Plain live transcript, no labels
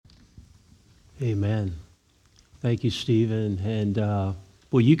Amen. Thank you, Stephen. And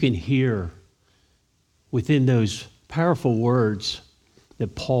well, you can hear within those powerful words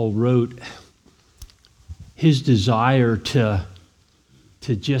that Paul wrote his desire to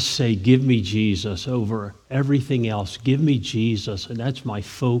just say, give me Jesus over everything else. Give me Jesus, and that's my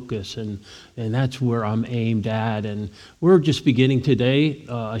focus, and that's where I'm aimed at. And we're just beginning today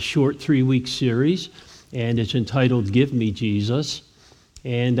a short 3-week series, and it's entitled Give Me Jesus.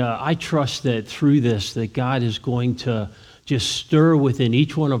 And I trust that through this, that God is going to just stir within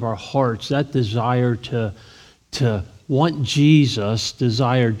each one of our hearts that desire to want Jesus,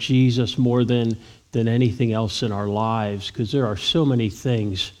 desire Jesus more than anything else in our lives, because there are so many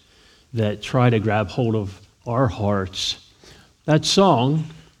things that try to grab hold of our hearts. That song,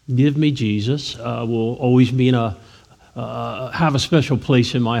 Give Me Jesus, will always have a special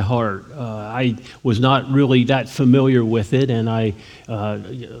place in my heart. I was not really that familiar with it, and I,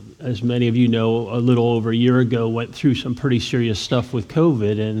 as many of you know, a little over a year ago went through some pretty serious stuff with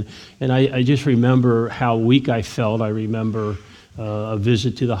COVID, and I just remember how weak I felt. I remember a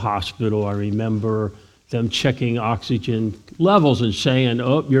visit to the hospital. I remember them checking oxygen levels and saying,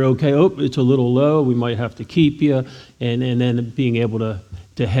 oh, you're okay. Oh, it's a little low. We might have to keep you. And then being able to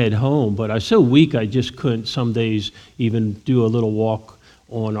head home. But I was so weak, I just couldn't some days even do a little walk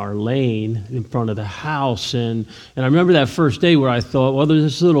on our lane in front of the house. And I remember that first day where I thought, well, there's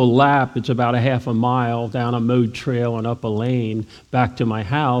this little lap. It's about a half a mile down a mowed trail and up a lane back to my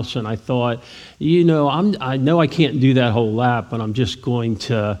house. And I thought, I know I can't do that whole lap, but I'm just going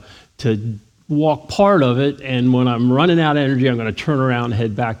to walk part of it, and when I'm running out of energy, I'm going to turn around and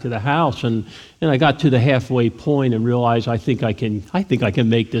head back to the house. And I got to the halfway point and realized I think I can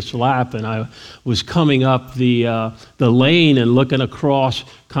make this lap. And I was coming up the lane and looking across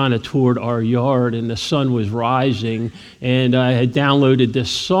kind of toward our yard, and the sun was rising. And I had downloaded this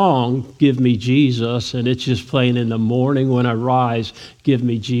song, Give Me Jesus, and it's just playing in the morning when I rise, Give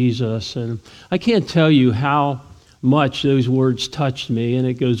Me Jesus. And I can't tell you how much those words touched me. And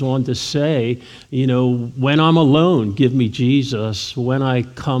it goes on to say, when I'm alone, give me Jesus. When I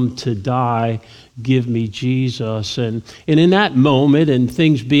come to die, give me Jesus. And in that moment, and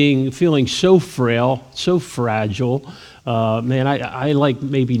things feeling so frail, so fragile, I like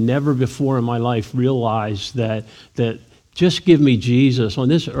maybe never before in my life realized that just give me Jesus. On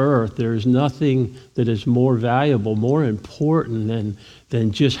this earth, there's nothing that is more valuable, more important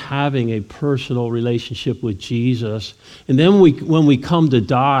than just having a personal relationship with Jesus. And then when we come to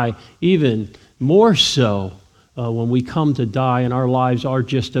die, even more so, when we come to die and our lives are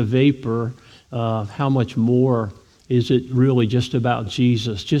just a vapor, how much more is it really just about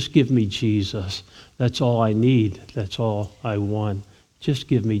Jesus? Just give me Jesus. That's all I need. That's all I want. Just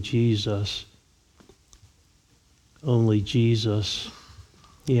give me Jesus. Only Jesus.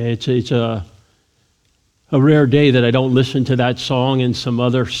 Yeah, it's a rare day that I don't listen to that song and some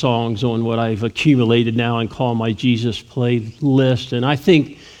other songs on what I've accumulated now and call my Jesus playlist. And I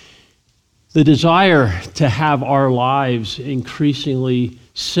think the desire to have our lives increasingly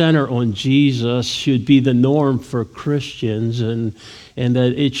center on Jesus should be the norm for Christians, and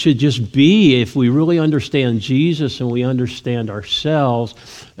that it should just be, if we really understand Jesus and we understand ourselves,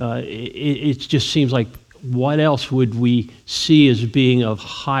 it just seems like what else would we see as being of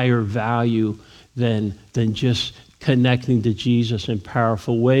higher value than just connecting to Jesus in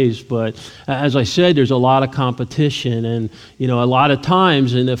powerful ways? But as I said, there's a lot of competition, and a lot of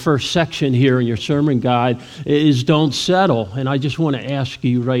times in the first section here in your sermon guide is don't settle. And I just want to ask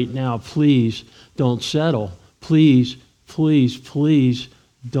you right now, please don't settle. Please, please, please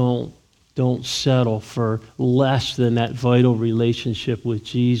don't settle for less than that vital relationship with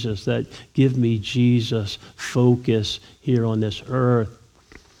Jesus, that give me Jesus focus here on this earth.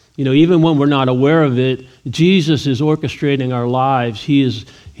 Even when we're not aware of it, Jesus is orchestrating our lives. He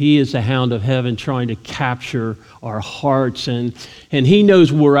is the hound of heaven trying to capture our hearts. And he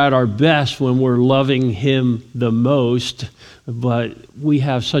knows we're at our best when we're loving him the most. But we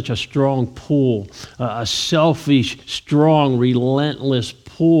have such a strong pull, a selfish, strong, relentless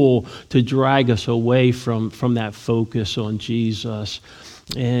pull to drag us away from that focus on Jesus.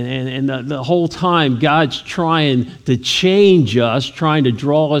 And the whole time, God's trying to change us, trying to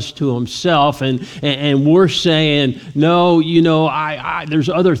draw us to himself, and we're saying, no, there's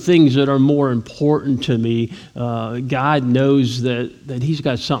other things that are more important to me. God knows that he's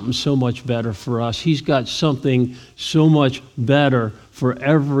got something so much better for us. He's got something so much better for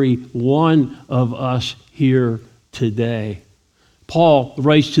every one of us here today. Paul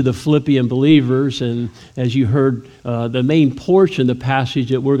writes to the Philippian believers, and as you heard, the main portion of the passage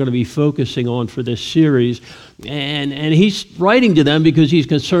that we're going to be focusing on for this series And he's writing to them because he's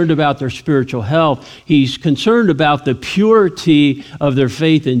concerned about their spiritual health. He's concerned about the purity of their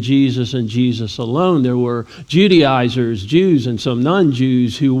faith in Jesus and Jesus alone. There were Judaizers, Jews, and some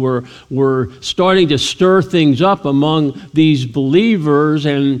non-Jews who were starting to stir things up among these believers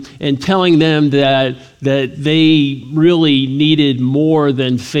and telling them that they really needed more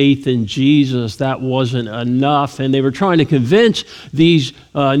than faith in Jesus. That wasn't enough. And they were trying to convince these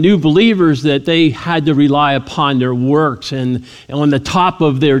new believers that they had to rely upon their works. And on the top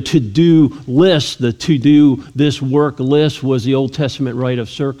of their to-do list, the to-do this work list, was the Old Testament rite of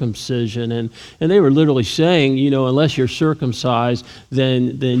circumcision. And they were literally saying, unless you're circumcised,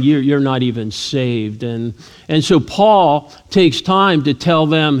 then you're not even saved. And so Paul takes time to tell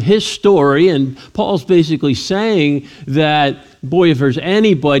them his story, and Paul's basically saying that, boy, if there's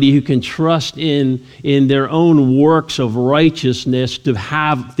anybody who can trust in their own works of righteousness to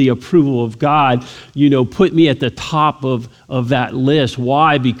have the approval of God, put me at the top of that list.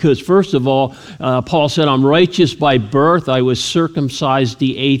 Why? Because first of all, Paul said, I'm righteous by birth. I was circumcised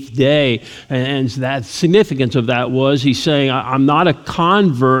the 8th day. And that significance of that was he's saying, I'm not a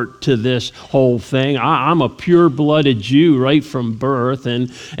convert to this whole thing. I'm a pure-blooded Jew right from birth.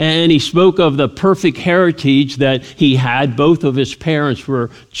 And he spoke of the perfect heritage that he had. Both of his parents were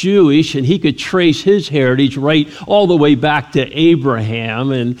Jewish, and he could trace his heritage right all the way back to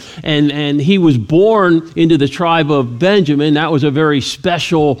Abraham. And he was born into the tribe of Benjamin. That was a very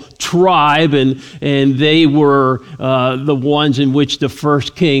special tribe, and they were the ones in which the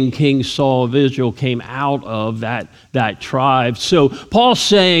first King Saul of Israel, came out of that tribe. So Paul's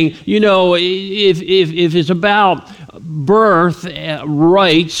saying, if it's about birth,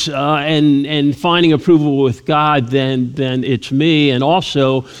 rights, and finding approval with God, then it's me. And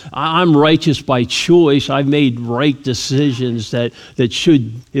also, I'm righteous by choice. I've made right decisions that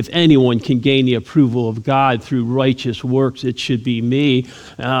should, if anyone can gain the approval of God through righteous works, it should be me.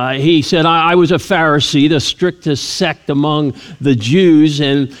 He said, I was a Pharisee, the strictest sect among the Jews,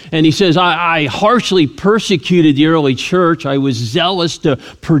 and he says, I harshly persecuted the early church. I was zealous to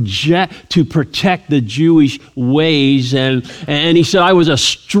protect the Jewish ways, and he said, I was a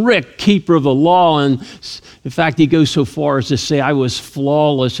strict keeper of the law, and in fact, he goes so far as to say I was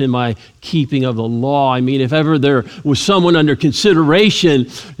flawless in my keeping of the law. I mean, if ever there was someone under consideration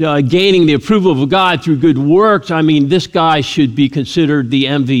gaining the approval of God through good works, I mean, this guy should be considered the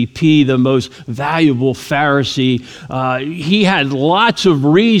MVP, the most valuable Pharisee. He had lots of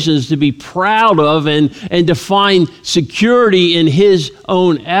reasons to be proud of and to find security in his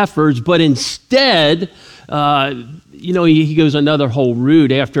own efforts, but instead, he goes another whole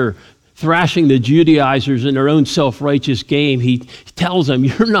route. After thrashing the Judaizers in their own self-righteous game, he tells them,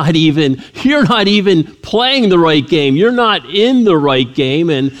 you're not even playing the right game. You're not in the right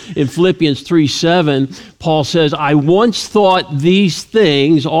game. And in Philippians 3:7, Paul says, I once thought these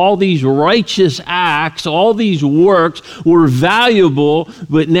things, all these righteous acts, all these works were valuable,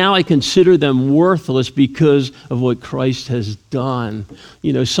 but now I consider them worthless because of what Christ has done.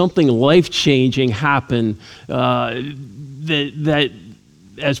 Something life-changing happened that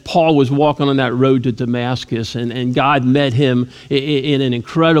as Paul was walking on that road to Damascus, and God met him in an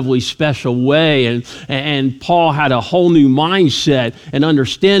incredibly special way, and Paul had a whole new mindset and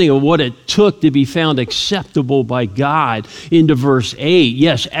understanding of what it took to be found acceptable by God. Into verse 8,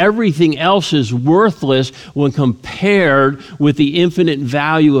 yes, everything else is worthless when compared with the infinite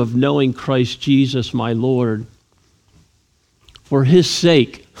value of knowing Christ Jesus, my Lord. For his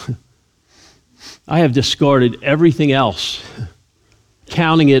sake, I have discarded everything else,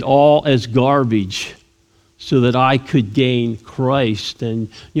 counting it all as garbage, so that I could gain Christ. And,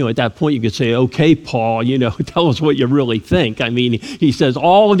 at that point you could say, okay, Paul, tell us what you really think. I mean, he says,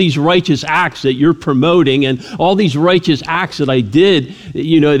 all of these righteous acts that you're promoting and all these righteous acts that I did,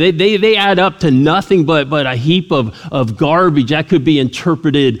 they add up to nothing but a heap of garbage. That could be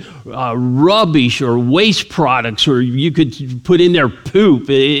interpreted rubbish or waste products, or you could put in there poop.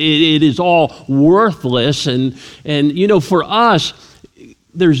 It is all worthless. And for us,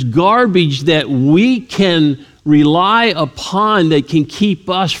 there's garbage that we can rely upon that can keep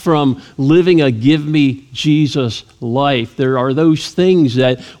us from living a give me Jesus life. There are those things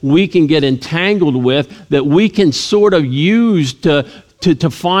that we can get entangled with, that we can sort of use to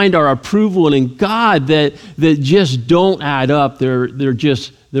find our approval in God, that just don't add up. They're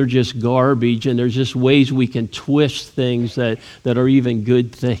just garbage, and there's just ways we can twist things that are even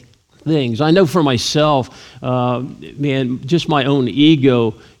good things. I know for myself, just my own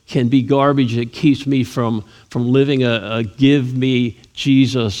ego can be garbage that keeps me from living a give me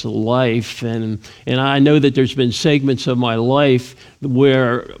Jesus life. And I know that there's been segments of my life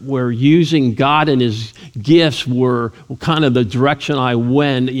where using God and his gifts were kind of the direction I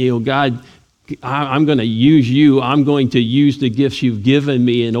went. God, I'm going to use you. I'm going to use the gifts you've given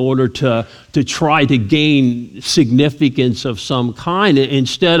me in order to try to gain significance of some kind,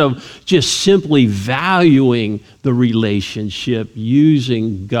 instead of just simply valuing the relationship,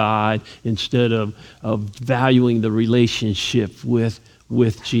 using God instead of valuing the relationship with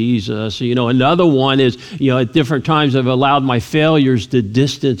Jesus. Another one is, at different times I've allowed my failures to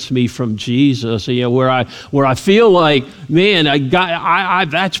distance me from Jesus. Where I feel like, man,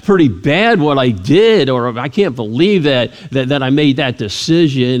 that's pretty bad what I did, or I can't believe that I made that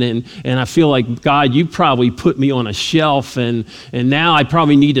decision, and I feel like, God, you probably put me on a shelf, and now I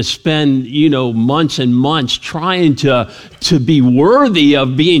probably need to spend months and months trying to be worthy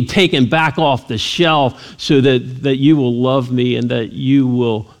of being taken back off the shelf, so that you will love me and that you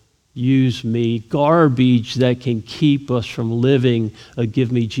will use me. Garbage that can keep us from living a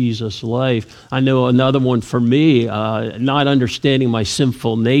give me Jesus life. I know another one for me, not understanding my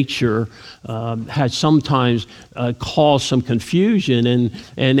sinful nature has sometimes caused some confusion, and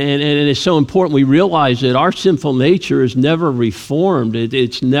it's so important we realize that our sinful nature is never reformed.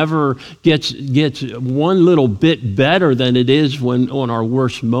 It's never gets one little bit better than it is when on our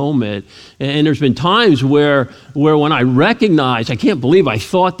worst moment. And there's been times where when I recognize, I can't believe I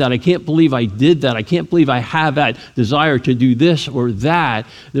thought that, I can't believe I did that, I can't believe I have that desire to do this or that,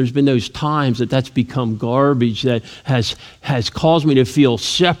 there's been those times that's become garbage that has caused me to feel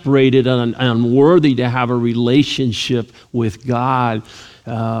separated and unworthy to have a relationship with God.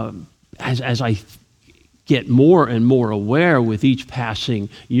 As I get more and more aware with each passing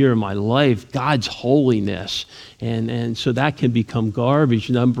year of my life, God's holiness. And so that can become garbage.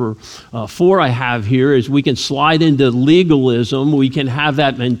 Number 4 I have here is we can slide into legalism. We can have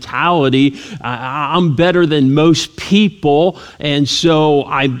that mentality, I'm better than most people, and so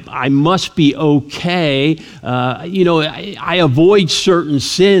I must be okay. I avoid certain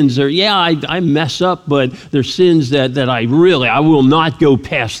sins. I mess up, but there's sins that I will not go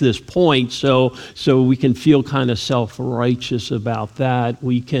past this point. So we can feel kind of self-righteous about that.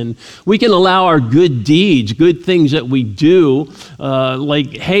 We can allow our good deeds, good things that we do,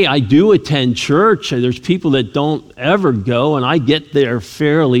 like, hey, I do attend church. There's people that don't ever go, and I get there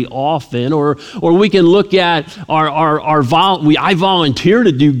fairly often. Or we can look at I volunteer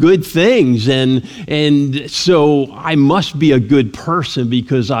to do good things, and so I must be a good person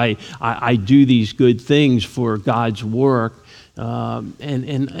because I do these good things for God's work.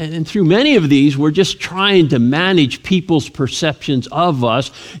 And through many of these, we're just trying to manage people's perceptions of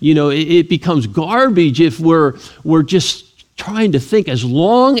us. It becomes garbage if we're just trying to think, as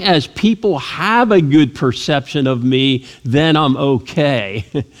long as people have a good perception of me, then I'm okay.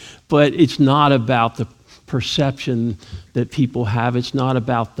 But it's not about the perception that people have. It's not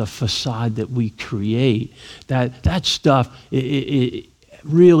about the facade that we create. That stuff, it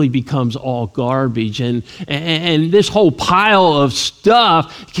really becomes all garbage, and this whole pile of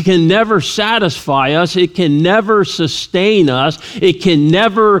stuff can never satisfy us. It can never sustain us. It can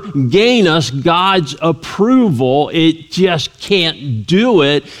never gain us God's approval. It just can't do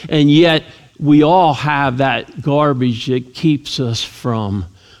it, and yet we all have that garbage that keeps us from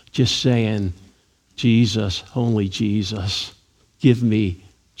just saying, Jesus, only Jesus, give me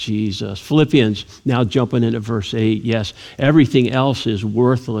Jesus. Philippians, now jumping into verse 8, yes, everything else is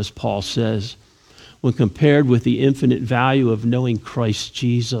worthless, Paul says, when compared with the infinite value of knowing Christ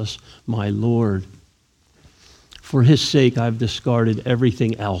Jesus, my Lord. For his sake, I've discarded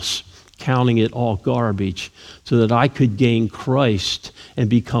everything else, counting it all garbage, so that I could gain Christ and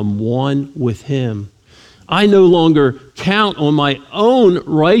become one with him. I no longer count on my own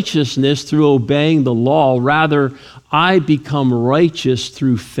righteousness through obeying the law. Rather, I become righteous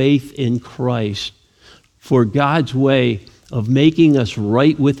through faith in Christ. For God's way of making us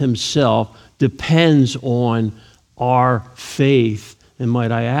right with himself depends on our faith. And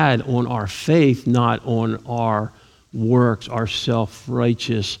might I add, on our faith, not on our works, our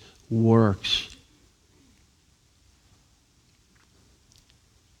self-righteous works.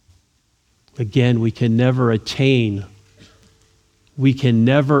 Again, we can never attain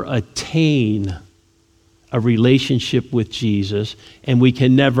a relationship with Jesus, and we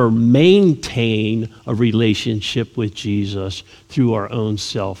can never maintain a relationship with Jesus through our own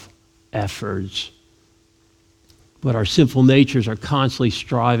self-efforts. But our sinful natures are constantly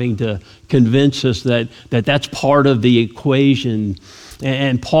striving to convince us that that's part of the equation.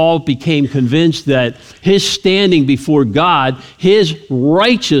 And Paul became convinced that his standing before God, his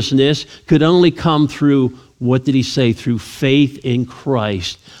righteousness, could only come through, what did he say? Through faith in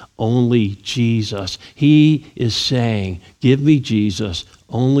Christ, only Jesus. He is saying, give me Jesus,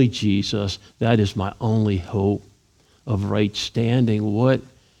 only Jesus. That is my only hope of right standing. What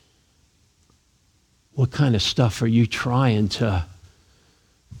kind of stuff are you trying to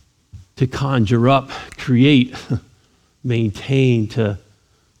conjure up, create, maintain, to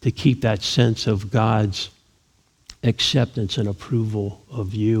keep that sense of God's acceptance and approval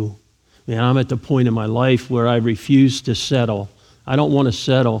of you? Man, I'm at the point in my life where I refuse to settle. I don't want to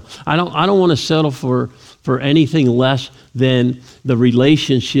settle. I don't want to settle for anything less than the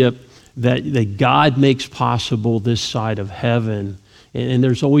relationship that God makes possible this side of heaven. And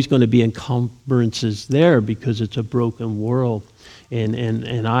there's always going to be encumbrances there because it's a broken world.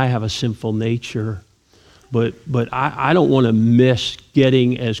 And I have a sinful nature. But I don't want to miss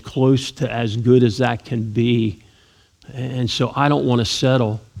getting as close to as good as that can be. And so I don't want to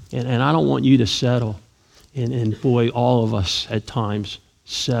settle. And I don't want you to settle. And boy, all of us at times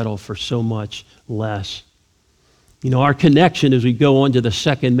settle for so much less. You know, our connection, as we go on to the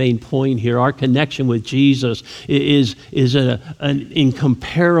second main point here, our connection with Jesus is an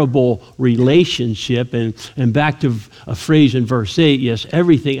incomparable relationship. And back to a phrase in verse 8, yes,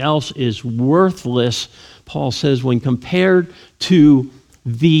 everything else is worthless, Paul says, when compared to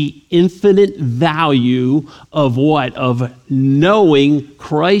the infinite value of what? Of knowing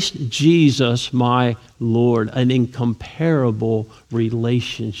Christ Jesus, my Lord, an incomparable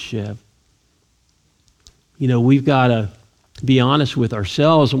relationship. You know, we've got to be honest with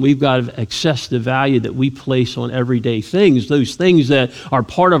ourselves, and we've got to assess the value that we place on everyday things, those things that are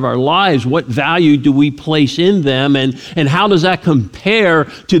part of our lives. What value do we place in them, and how does that compare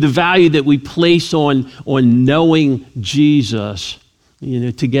to the value that we place on knowing Jesus? You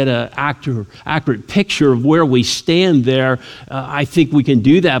know, to get an accurate picture of where we stand there, I think we can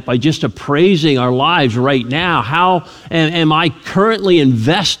do that by just appraising our lives right now. How am I currently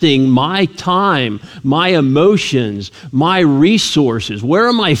investing my time, my emotions, my resources? Where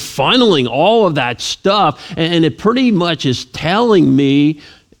am I funneling all of that stuff? And it pretty much is telling me,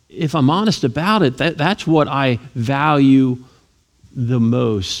 if I'm honest about it, that's what I value the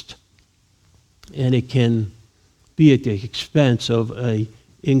most. And it can be at the expense of an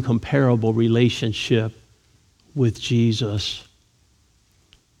incomparable relationship with Jesus.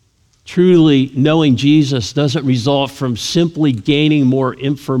 Truly, knowing Jesus doesn't result from simply gaining more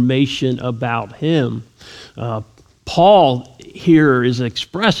information about him. Paul here is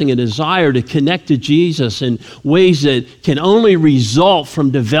expressing a desire to connect to Jesus in ways that can only result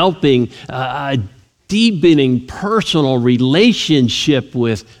from developing a deepening personal relationship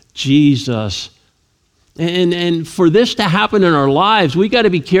with Jesus. And for this to happen in our lives, we got to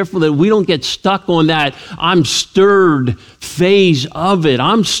be careful that we don't get stuck on that I'm stirred phase of it.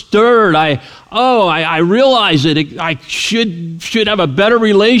 I'm stirred. I realize that I should have a better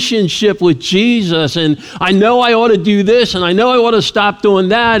relationship with Jesus, and I know I ought to do this, and I know I ought to stop doing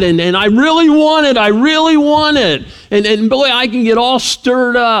that, and I really want it. I really want it. And boy, I can get all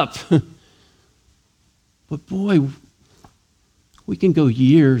stirred up. But boy, we can go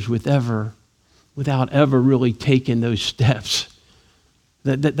years without ever really taking those steps.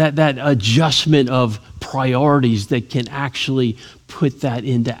 That adjustment of priorities that can actually put that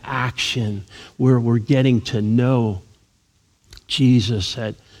into action, where we're getting to know Jesus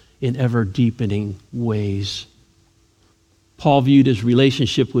in ever deepening ways. Paul viewed his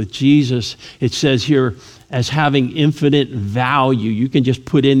relationship with Jesus, it says here, as having infinite value. You can just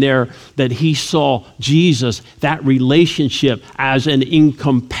put in there that he saw Jesus, that relationship, as an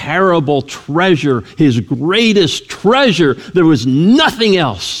incomparable treasure, his greatest treasure. There was nothing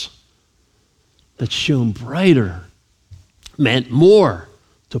else that shone brighter, meant more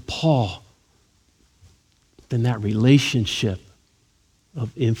to Paul than that relationship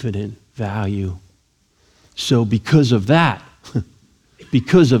of infinite value. So because of that,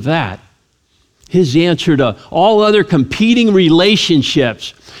 his answer to all other competing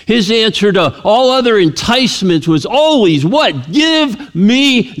relationships, his answer to all other enticements was always what? Give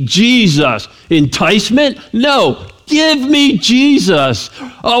me Jesus. Enticement? No. Give me Jesus.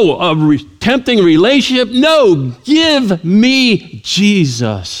 Oh, a tempting relationship? No. Give me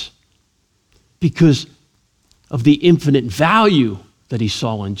Jesus. Because of the infinite value that he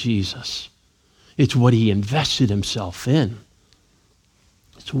saw in Jesus. It's what he invested himself in.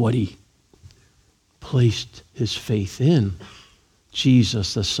 It's what he placed his faith in.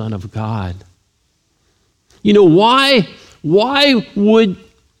 Jesus, the Son of God. You know, why would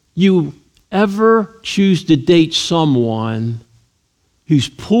you ever choose to date someone who's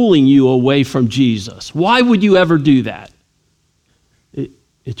pulling you away from Jesus. Why would you ever do that?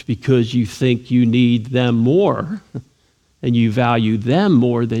 It's because you think you need them more and you value them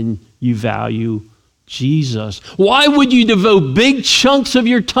more than you value Jesus. Why would you devote big chunks of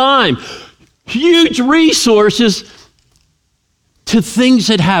your time, huge resources, to things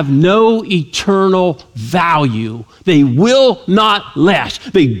that have no eternal value? They will not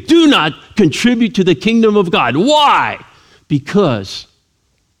last. They do not contribute to the kingdom of God. Why? Because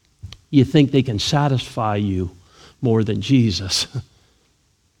you think they can satisfy you more than Jesus.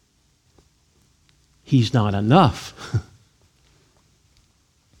 He's not enough.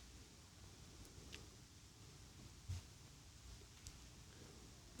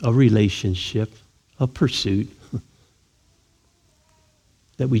 A relationship, a pursuit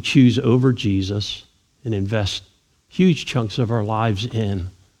that we choose over Jesus and invest huge chunks of our lives in.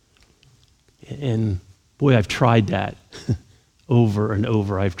 And boy, I've tried that over and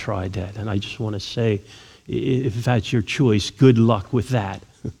over. I've tried that. And I just want to say, if that's your choice, good luck with that.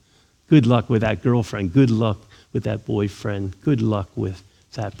 Good luck with that girlfriend. Good luck with that boyfriend. Good luck with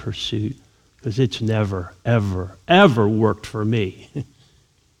that pursuit. Because it's never, ever, ever worked for me.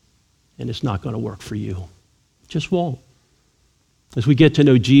 And it's not going to work for you. It just won't. As we get to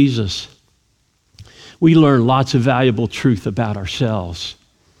know Jesus, we learn lots of valuable truth about ourselves.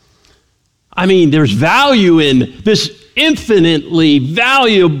 I mean, there's value in this infinitely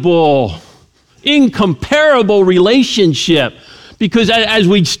valuable, incomparable relationship. Because as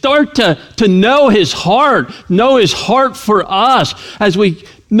we start to know his heart for us, as we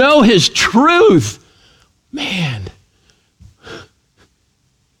know his truth, man,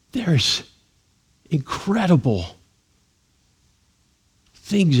 there's incredible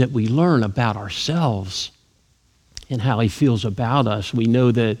things that we learn about ourselves and how he feels about us. We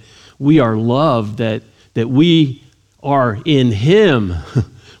know that we are loved, that we are in him.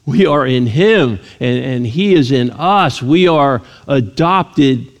 We are in him, and he is in us. We are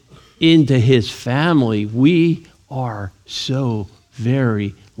adopted into his family. We are so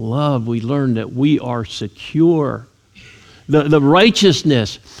very loved. We learn that we are secure. The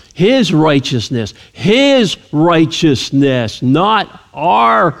righteousness, his righteousness, not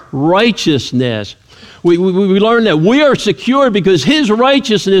our righteousness. We learn that we are secure because his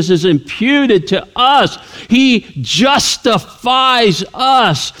righteousness is imputed to us. He justifies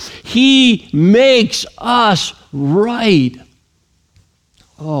us. He makes us right.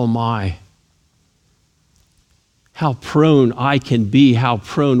 Oh my. How prone I can be, how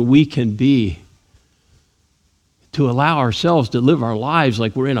prone we can be to allow ourselves to live our lives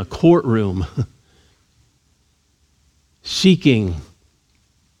like we're in a courtroom, seeking,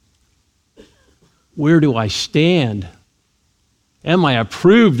 where do I stand? Am I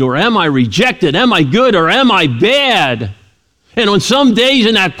approved or am I rejected? Am I good or am I bad? And on some days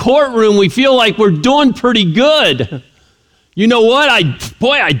in that courtroom, we feel like we're doing pretty good. You know what?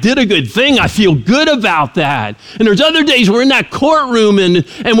 I did a good thing. I feel good about that. And there's other days we're in that courtroom and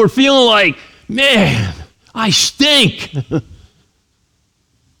we're feeling like, man, I stink.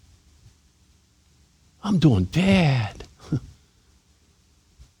 I'm doing bad.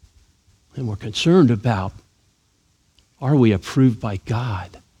 And we're concerned about, are we approved by God?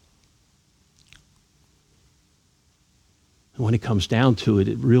 And when it comes down to it,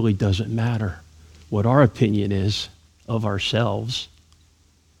 it really doesn't matter what our opinion is of ourselves,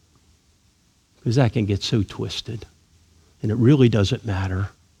 because that can get so twisted. And it really doesn't matter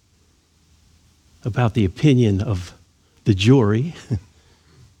about the opinion of the jury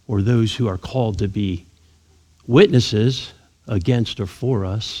or those who are called to be witnesses against or for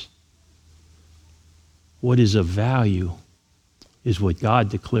us. What is of value is what God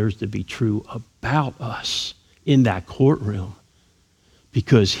declares to be true about us in that courtroom,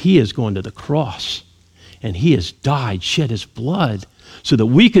 because he has gone to the cross and he has died, shed his blood so that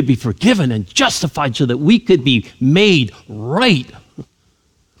we could be forgiven and justified, so that we could be made right.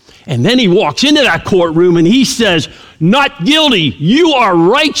 And then he walks into that courtroom and he says, not guilty, you are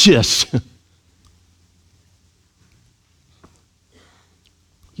righteous.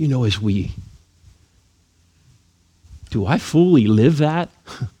 You know, do I fully live that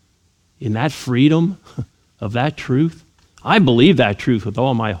in that freedom of that truth? I believe that truth with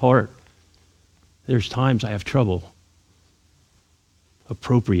all my heart. There's times I have trouble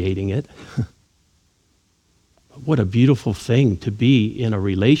appropriating it. But what a beautiful thing to be in a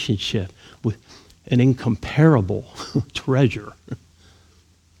relationship with an incomparable treasure.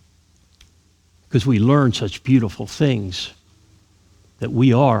 Because we learn such beautiful things, that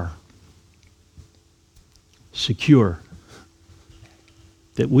we are secure,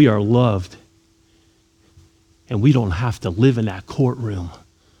 that we are loved, And we don't have to live in that courtroom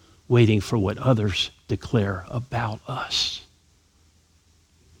waiting for what others declare about us.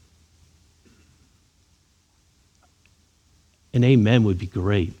 An amen would be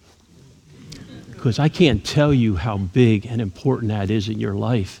great. Because I can't tell you how big and important that is in your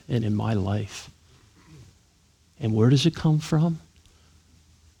life and in my life. And where does it come from?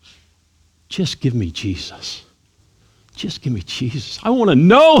 Just give me Jesus. Just give me Jesus. I want to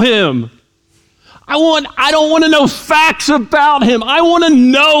know him. I don't want to know facts about him. I want to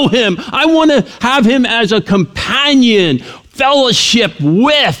know him. I want to have him as a companion, fellowship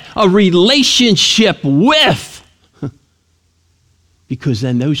with, a relationship with. Because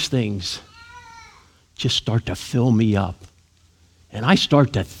then those things just start to fill me up. And I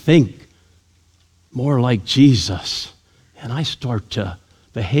start to think more like Jesus. And I start to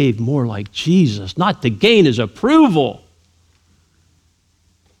behave more like Jesus, not to gain his approval,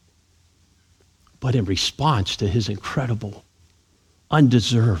 but in response to his incredible,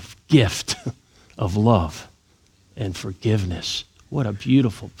 undeserved gift of love and forgiveness. What a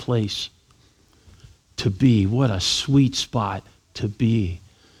beautiful place to be. What a sweet spot to be.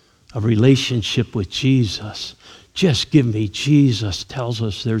 A relationship with Jesus. Just give me Jesus tells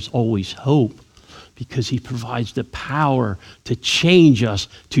us there's always hope, because he provides the power to change us,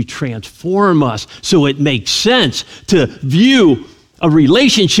 to transform us. So it makes sense to view a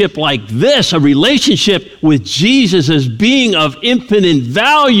relationship like this, a relationship with Jesus, as being of infinite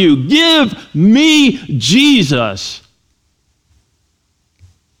value. Give me Jesus.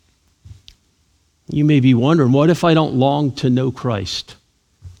 You may be wondering, what if I don't long to know Christ?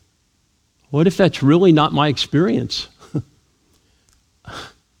 What if that's really not my experience?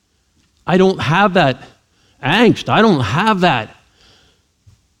 I don't have that angst. I don't have that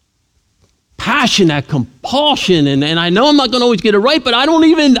passion, that compulsion, and I know I'm not going to always get it right, but I don't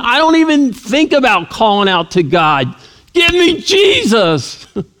even think about calling out to God. Give me Jesus.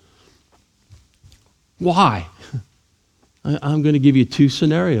 Why? I'm going to give you two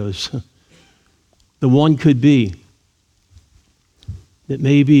scenarios. The one could be that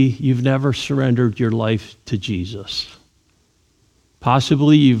maybe you've never surrendered your life to Jesus.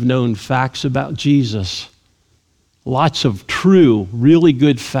 Possibly you've known facts about Jesus, lots of true, really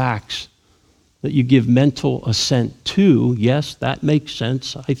good facts that you give mental assent to. Yes, that makes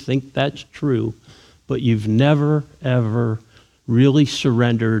sense. I think that's true. But you've never, ever really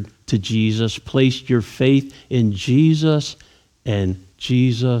surrendered to Jesus, placed your faith in Jesus and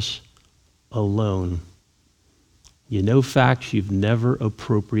Jesus alone. You know facts, you've never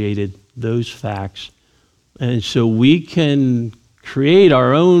appropriated those facts. And so we can create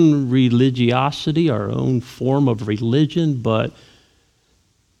our own religiosity, our own form of religion, but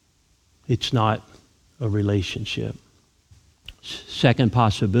it's not a relationship. Second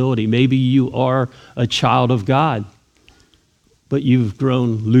possibility, maybe you are a child of God, but you've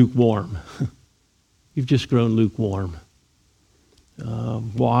grown lukewarm. You've just grown lukewarm.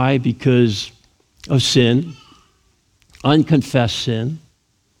 Why? Because of sin, unconfessed sin,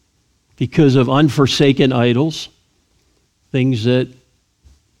 because of unforsaken idols, things that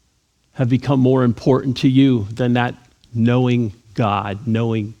have become more important to you than that knowing God,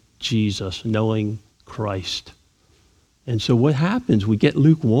 knowing Jesus, knowing Christ. And so what happens? We get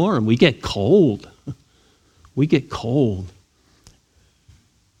lukewarm. We get cold. We get cold.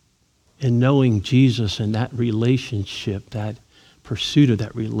 And knowing Jesus and that relationship, that pursuit of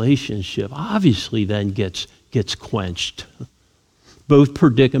that relationship, obviously then gets quenched. Both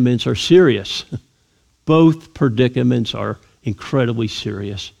predicaments are serious. Both predicaments are incredibly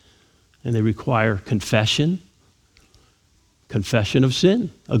serious. And they require confession of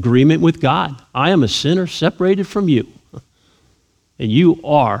sin, agreement with God. I am a sinner separated from you, and you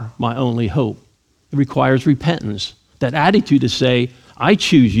are my only hope. It requires repentance, that attitude to say, I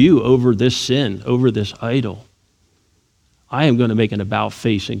choose you over this sin, over this idol. I am going to make an about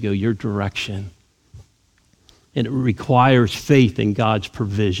face and go your direction. And it requires faith in God's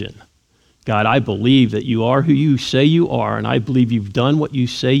provision. God, I believe that you are who you say you are, and I believe you've done what you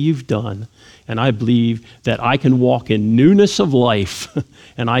say you've done, and I believe that I can walk in newness of life,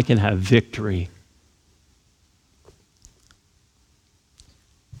 and I can have victory.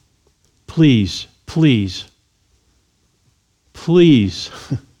 Please, please, please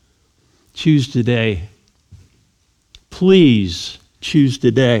choose today. Please choose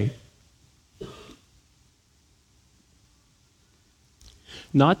today.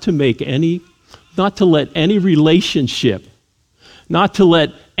 Not to let any relationship, not to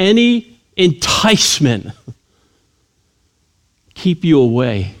let any enticement keep you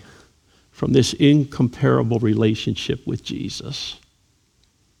away from this incomparable relationship with Jesus.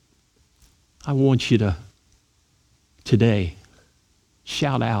 I want you to today,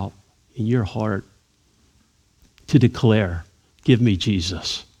 shout out in your heart to declare, give me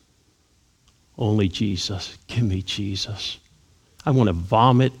Jesus. Only Jesus. Give me Jesus. I want to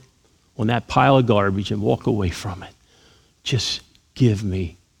vomit on that pile of garbage and walk away from it. Just give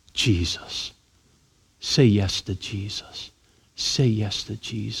me Jesus. Say yes to Jesus. Say yes to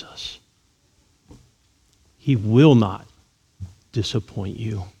Jesus. He will not disappoint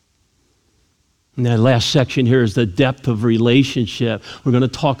you. And that last section here is the depth of relationship. We're going to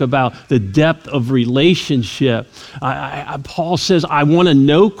talk about the depth of relationship. Paul says, I want to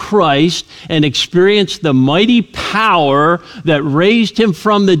know Christ and experience the mighty power that raised him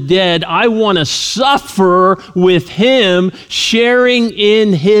from the dead. I want to suffer with him, sharing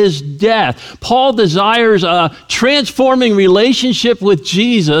in his death. Paul desires a transforming relationship with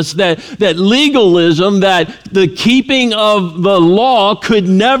Jesus that legalism, that the keeping of the law could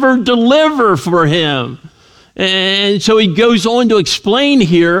never deliver for him. And so he goes on to explain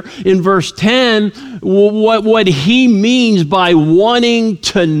here in verse 10 what he means by wanting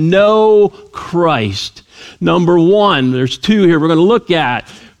to know Christ. Number one, there's two here we're going to look at.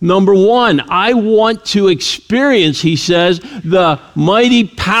 Number one, I want to experience, he says, the mighty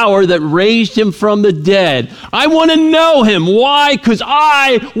power that raised him from the dead. I want to know him. Why? Because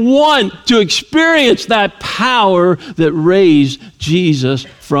I want to experience that power that raised Jesus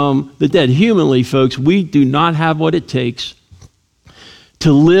from the dead. Humanly, folks, we do not have what it takes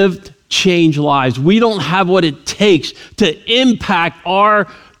to live changed lives. We don't have what it takes to impact our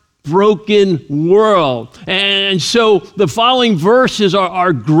broken world. And so the following verses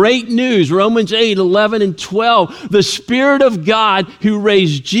are great news. Romans 8, 11, and 12. The Spirit of God who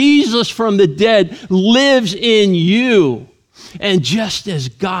raised Jesus from the dead lives in you. And just as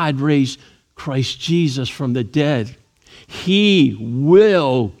God raised Christ Jesus from the dead, he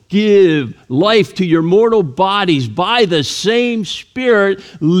will give life to your mortal bodies by the same Spirit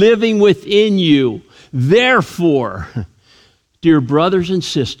living within you. Therefore, dear brothers and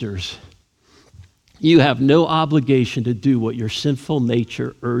sisters, you have no obligation to do what your sinful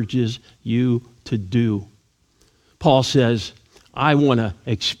nature urges you to do. Paul says, I want to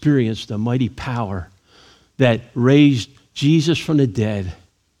experience the mighty power that raised Jesus from the dead,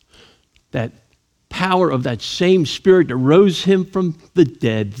 that power of that same Spirit that rose him from the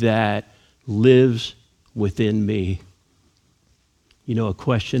dead that lives within me. You know, a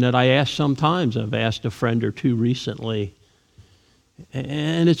question that I ask sometimes, I've asked a friend or two recently,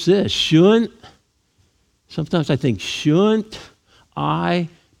 and it's this: sometimes I think, shouldn't I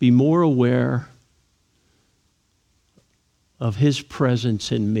be more aware of his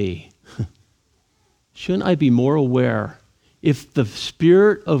presence in me? Shouldn't I be more aware if the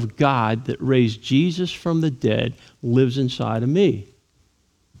Spirit of God that raised Jesus from the dead lives inside of me?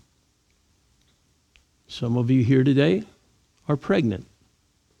 Some of you here today are pregnant.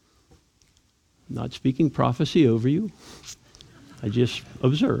 I'm not speaking prophecy over you. I just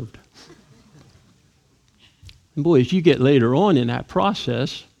observed. And boy, as you get later on in that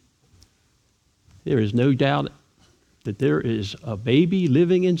process, there is no doubt that there is a baby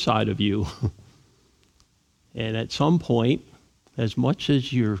living inside of you. And at some point, as much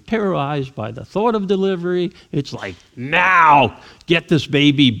as you're terrorized by the thought of delivery, it's like, now, get this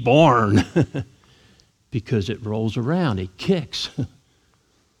baby born. Because it rolls around, it kicks,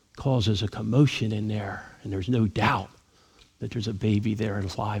 causes a commotion in there, and there's no doubt that there's a baby there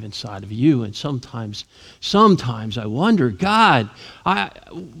alive inside of you. And sometimes I wonder, God,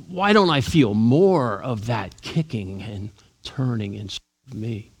 why don't I feel more of that kicking and turning inside of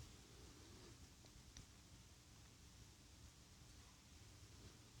me?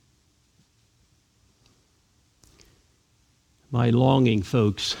 My longing,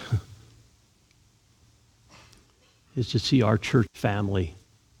 folks, is to see our church family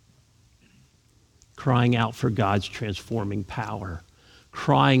crying out for God's transforming power,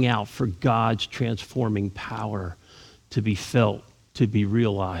 crying out for God's transforming power to be felt, to be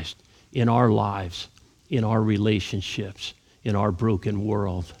realized in our lives, in our relationships, in our broken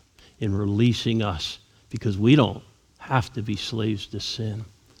world, in releasing us, because we don't have to be slaves to sin.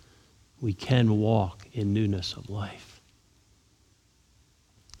 We can walk in newness of life.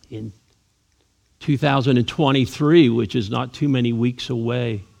 In 2023, which is not too many weeks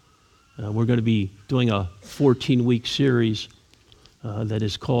away, we're going to be doing a 14-week series that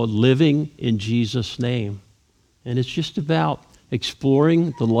is called Living in Jesus' Name. And it's just about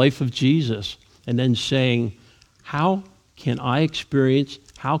exploring the life of Jesus and then saying, how can I experience,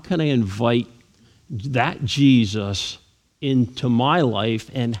 how can I invite that Jesus into my life,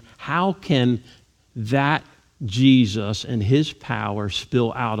 and how can that Jesus and his power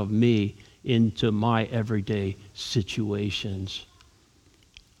spill out of me into my everyday situations.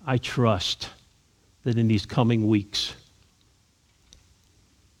 I trust that in these coming weeks,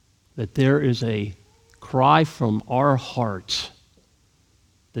 that there is a cry from our hearts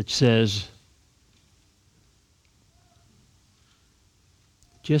that says,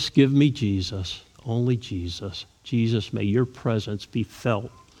 just give me Jesus, only Jesus. Jesus, may your presence be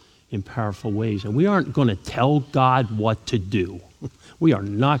felt in powerful ways. And we aren't going to tell God what to do. We are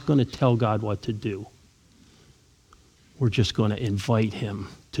not going to tell God what to do. We're just going to invite him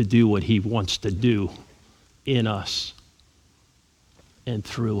to do what he wants to do in us and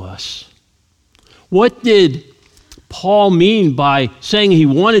through us. What did Paul mean by saying he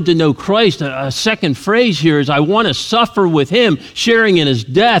wanted to know Christ? A second phrase here is, I want to suffer with him, sharing in his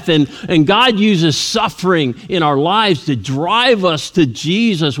death. And God uses suffering in our lives to drive us to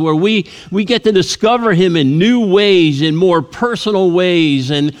Jesus, where we get to discover him in new ways, in more personal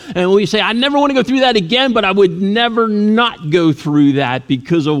ways. And we say, I never want to go through that again, but I would never not go through that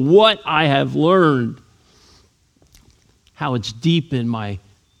because of what I have learned. How it's deep in my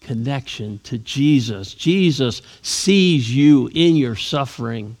connection to Jesus. Jesus sees you in your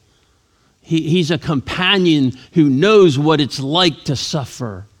suffering. He's a companion who knows what it's like to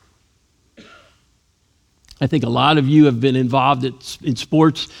suffer. I think a lot of you have been involved in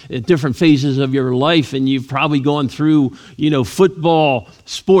sports at different phases of your life, and you've probably gone through, football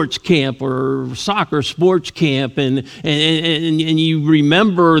sports camp or soccer sports camp, and you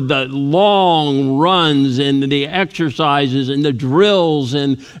remember the long runs and the exercises and the drills,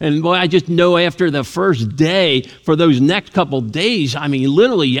 and boy, I just know after the first day, for those next couple days, I mean,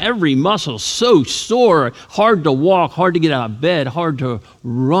 literally every muscle so sore, hard to walk, hard to get out of bed, hard to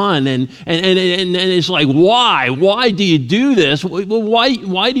run, and it's like, why do you do this? Well,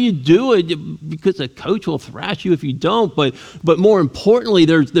 why do you do it? Because the coach will thrash you if you don't. But more importantly,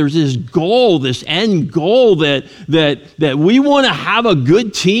 there's this goal, this end goal that we want to have a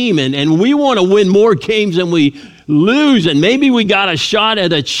good team, and we want to win more games than we lose, and maybe we got a shot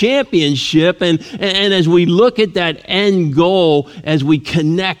at a championship. And as we look at that end goal, as we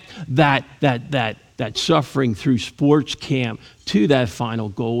connect that suffering through sports camp to that final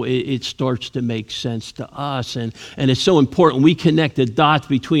goal, it starts to make sense to us. And it's so important we connect the dots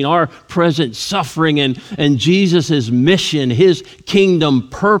between our present suffering and Jesus' mission, his kingdom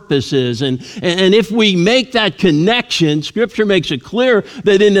purposes. And if we make that connection, Scripture makes it clear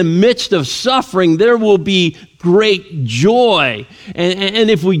that in the midst of suffering, there will be great joy. And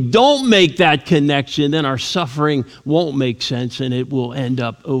if we don't make that connection, then our suffering won't make sense, and it will end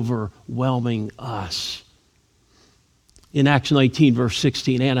up overwhelming us. In Acts 19, verse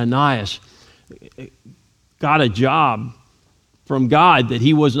 16, Ananias got a job from God that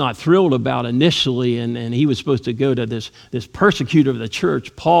he was not thrilled about initially, and he was supposed to go to this persecutor of the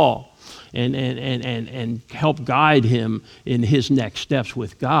church, Paul, and help guide him in his next steps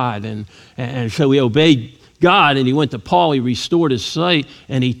with God. And so he obeyed God, and he went to Paul. He restored his sight,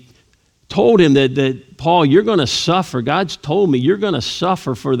 and he told him that Paul, you're going to suffer. God's told me you're going to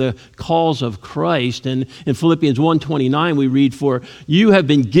suffer for the cause of Christ. And in Philippians 1:29, we read, for you have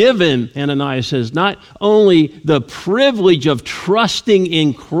been given, Ananias says, not only the privilege of trusting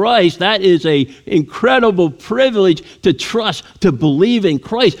in Christ, that is an incredible privilege to trust, to believe in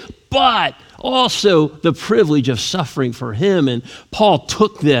Christ, but also the privilege of suffering for him. And Paul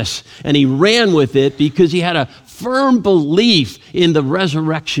took this and he ran with it because he had a firm belief in the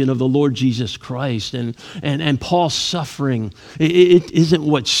resurrection of the Lord Jesus Christ. And Paul's suffering, it isn't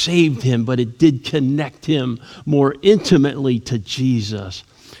what saved him, but it did connect him more intimately to Jesus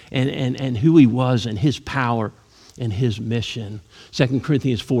and who he was and his power and his mission. 2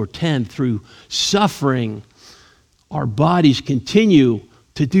 Corinthians 4:10, through suffering, our bodies continue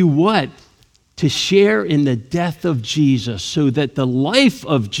to do what? To share in the death of Jesus, so that the life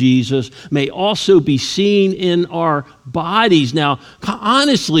of Jesus may also be seen in our bodies. Now,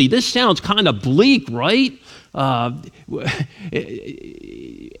 honestly, this sounds kind of bleak, right? As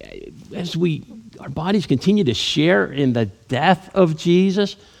our bodies continue to share in the death of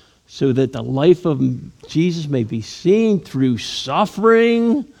Jesus, so that the life of Jesus may be seen through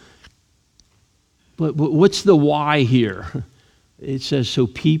suffering. But what's the why here? It says, so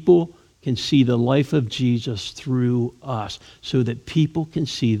people can see the life of Jesus through us, so that people can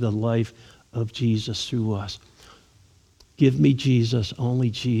see the life of Jesus through us. Give me Jesus,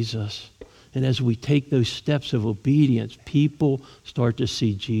 only Jesus. And as we take those steps of obedience, people start to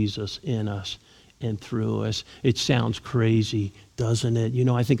see Jesus in us and through us. It sounds crazy, doesn't it?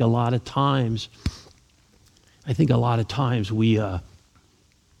 I think a lot of times we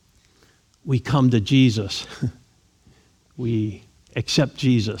come to Jesus. We accept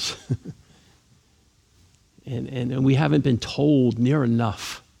Jesus. And we haven't been told near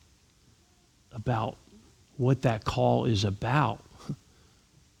enough about what that call is about,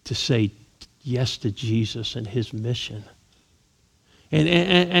 to say yes to Jesus and his mission.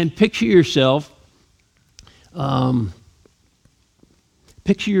 And picture yourself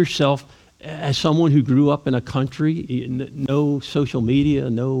as someone who grew up in a country, no social media,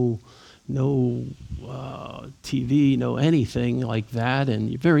 no TV, no anything like that, and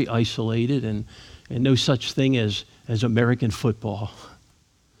you're very isolated, and no such thing as American football.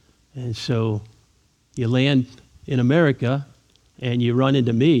 And so you land in America and you run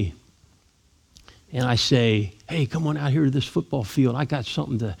into me, and I say, hey, come on out here to this football field. I got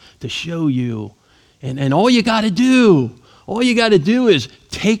something to show you. And all you got to do is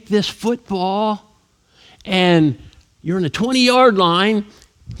take this football, and you're in the 20-yard line.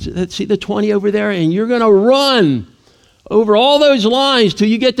 See the 20 over there? And you're going to run over all those lines till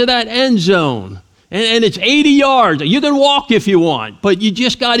you get to that end zone. And it's 80 yards. You can walk if you want, but you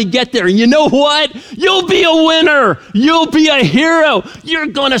just got to get there. And you know what? You'll be a winner. You'll be a hero. You're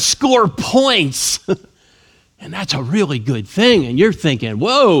going to score points. And that's a really good thing. And you're thinking,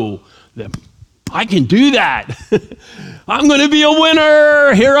 whoa, I can do that. I'm going to be a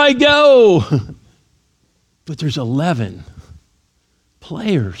winner. Here I go. But there's 11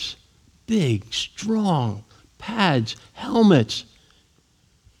 players, big, strong, pads, helmets,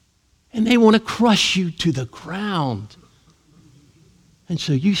 and they want to crush you to the ground. And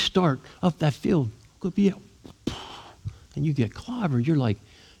so you start up that field, and you get clobbered. You're like,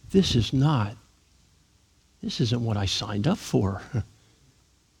 this isn't what I signed up for.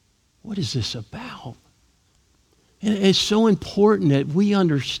 What is this about? And it's so important that we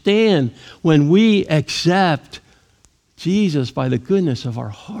understand when we accept Jesus by the goodness of our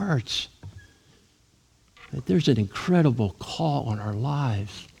hearts, that there's an incredible call on our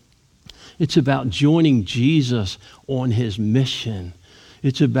lives. It's about joining Jesus on his mission.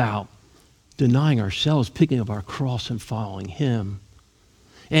 It's about denying ourselves, picking up our cross and following him.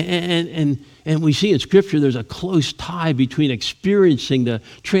 And we see in Scripture there's a close tie between experiencing the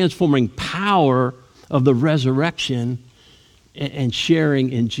transforming power of the resurrection and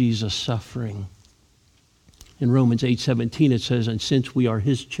sharing in Jesus' suffering. In Romans 8:17 it says, and since we are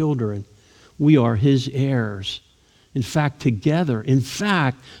his children, we are his heirs. In fact, together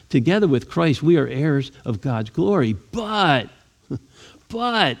with Christ, we are heirs of God's glory. But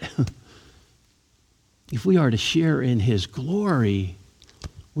if we are to share in his glory,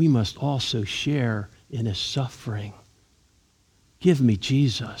 we must also share in his suffering. Give me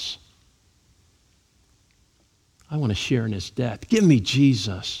Jesus. I want to share in his death. Give me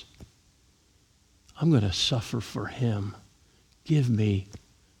Jesus. I'm going to suffer for him. Give me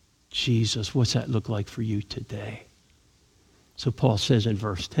Jesus. What's that look like for you today? So Paul says in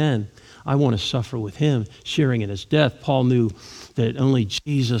verse 10, I want to suffer with him, sharing in his death. Paul knew that only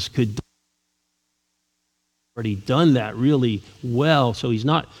Jesus could already done that really well, so he's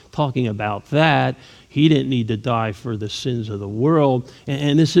not talking about that. He didn't need to die for the sins of the world.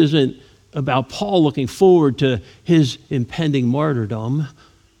 And this isn't about Paul looking forward to his impending martyrdom,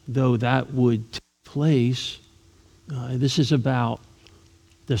 though that would take place. This is about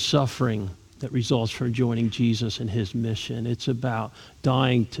the suffering that results from joining Jesus and his mission. It's about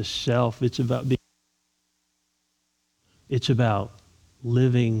dying to self. It's about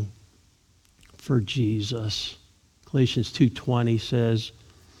living for Jesus. Galatians 2:20 says,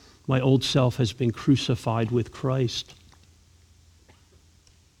 my old self has been crucified with Christ.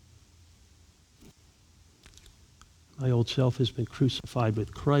 My old self has been crucified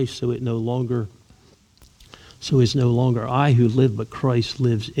with Christ, so it's no longer I who live, but Christ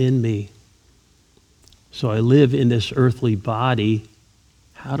lives in me. So I live in this earthly body.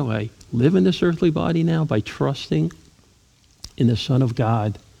 How do I live in this earthly body now? By trusting in the Son of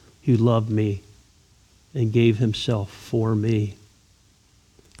God who loved me and gave himself for me.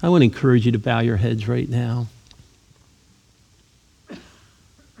 I want to encourage you to bow your heads right now.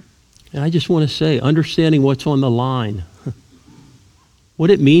 And I just want to say, understanding what's on the line, what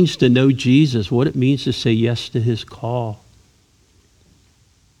it means to know Jesus, what it means to say yes to his call,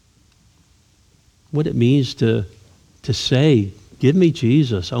 what it means to say, give me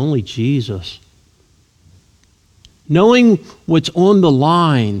Jesus, only Jesus. Knowing what's on the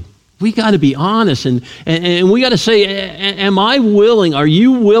line, we got to be honest and we got to say, am I willing, are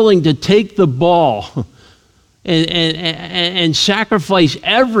you willing to take the ball and sacrifice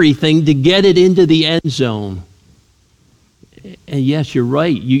everything to get it into the end zone? And yes, you're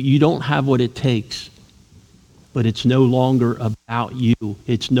right, you don't have what it takes. But it's no longer about you.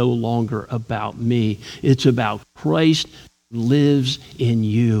 It's no longer about me. It's about Christ who lives in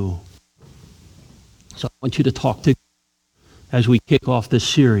you. So I want you to talk to as we kick off this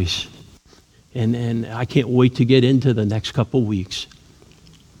series. And I can't wait to get into the next couple weeks.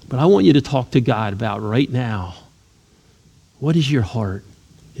 But I want you to talk to God about right now, what is your heart?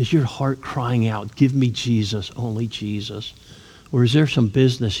 Is your heart crying out, give me Jesus, only Jesus? Or is there some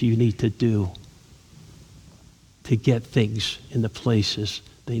business you need to do to get things in the places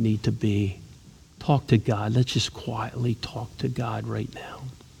they need to be? Talk to God. Let's just quietly talk to God right now.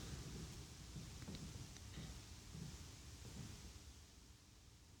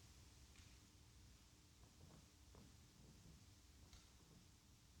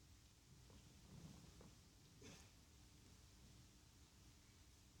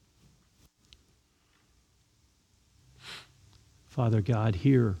 Father God,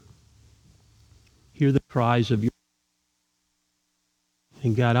 hear the cries of your...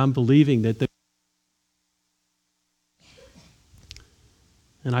 And God, I'm believing that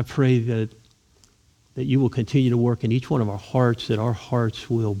and I pray that you will continue to work in each one of our hearts, that our hearts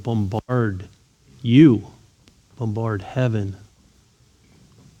will bombard you, bombard heaven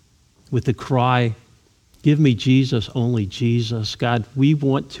with the cry, give me Jesus, only Jesus. God, we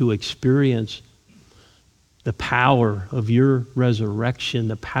want to experience the power of your resurrection,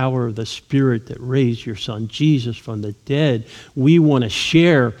 the power of the Spirit that raised your Son Jesus from the dead. We want to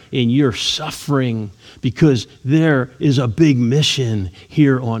share in your suffering because there is a big mission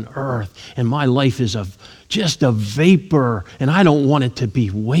here on earth. And my life is just a vapor, and I don't want it to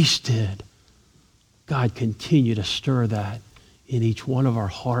be wasted. God, continue to stir that in each one of our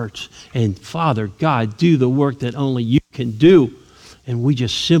hearts. And Father God, do the work that only you can do. And we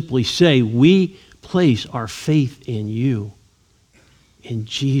just simply say, we place our faith in you, in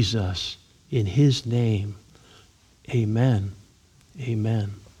Jesus, in his name. Amen.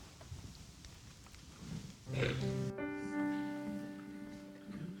 Amen.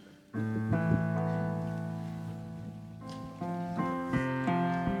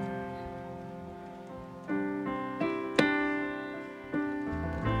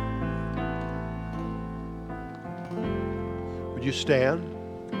 Would you stand?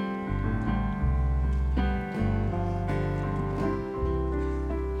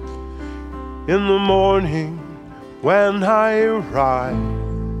 In the morning when I rise,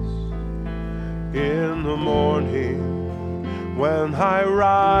 in the morning when I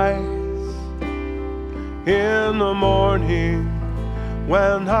rise, in the morning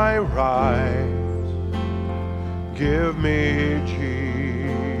when I rise, give me Jesus,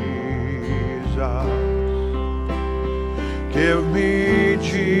 give me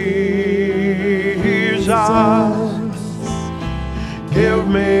Jesus, give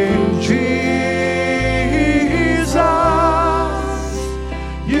me Jesus.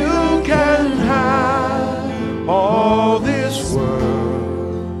 You can have all this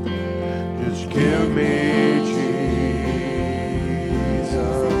world. Just give me Jesus.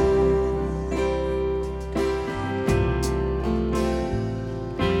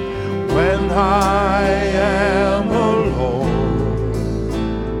 When I am alone,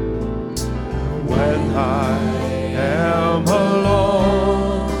 when I am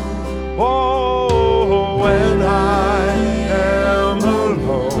alone, oh, when I am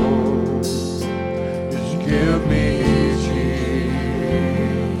alone, just give me Jesus,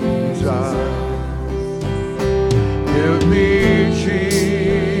 give me Jesus,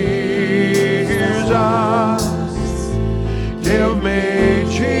 give me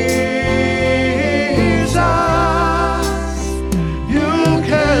Jesus. You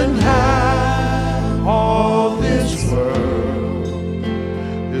can have all this world.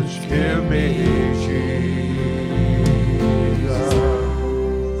 Just give me Jesus.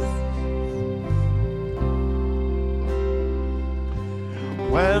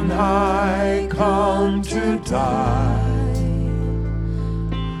 When I come to die,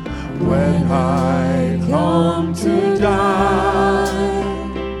 when I come to die,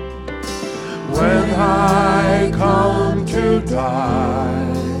 when I come to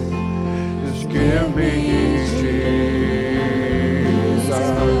die, just give me Jesus.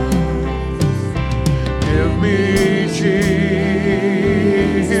 Give me Jesus.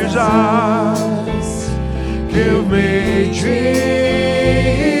 Give me Jesus.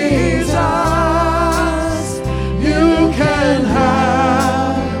 You can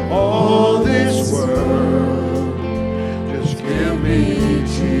have all this world. Just give me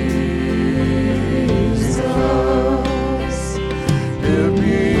Jesus. Give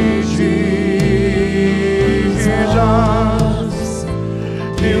me Jesus.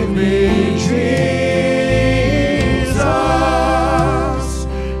 Give me Jesus.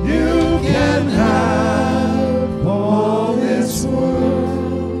 You can have all this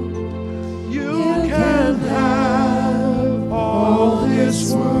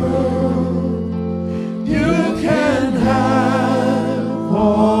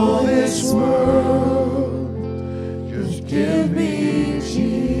this world. Just give me Jesus.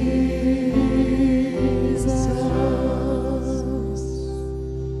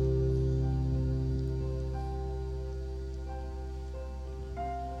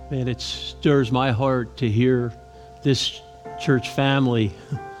 Man, it stirs my heart to hear this church family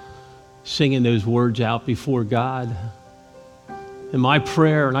singing those words out before God. And my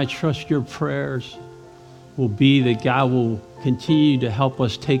prayer, and I trust your prayers, will be that God will continue to help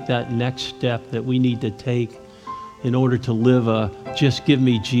us take that next step that we need to take in order to live a just give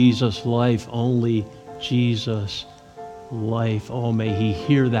me Jesus life, only Jesus life. Oh, may he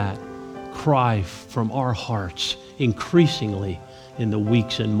hear that cry from our hearts increasingly in the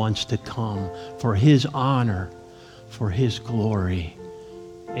weeks and months to come for his honor, for his glory.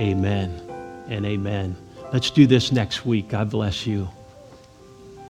 Amen and amen. Let's do this next week. God bless you.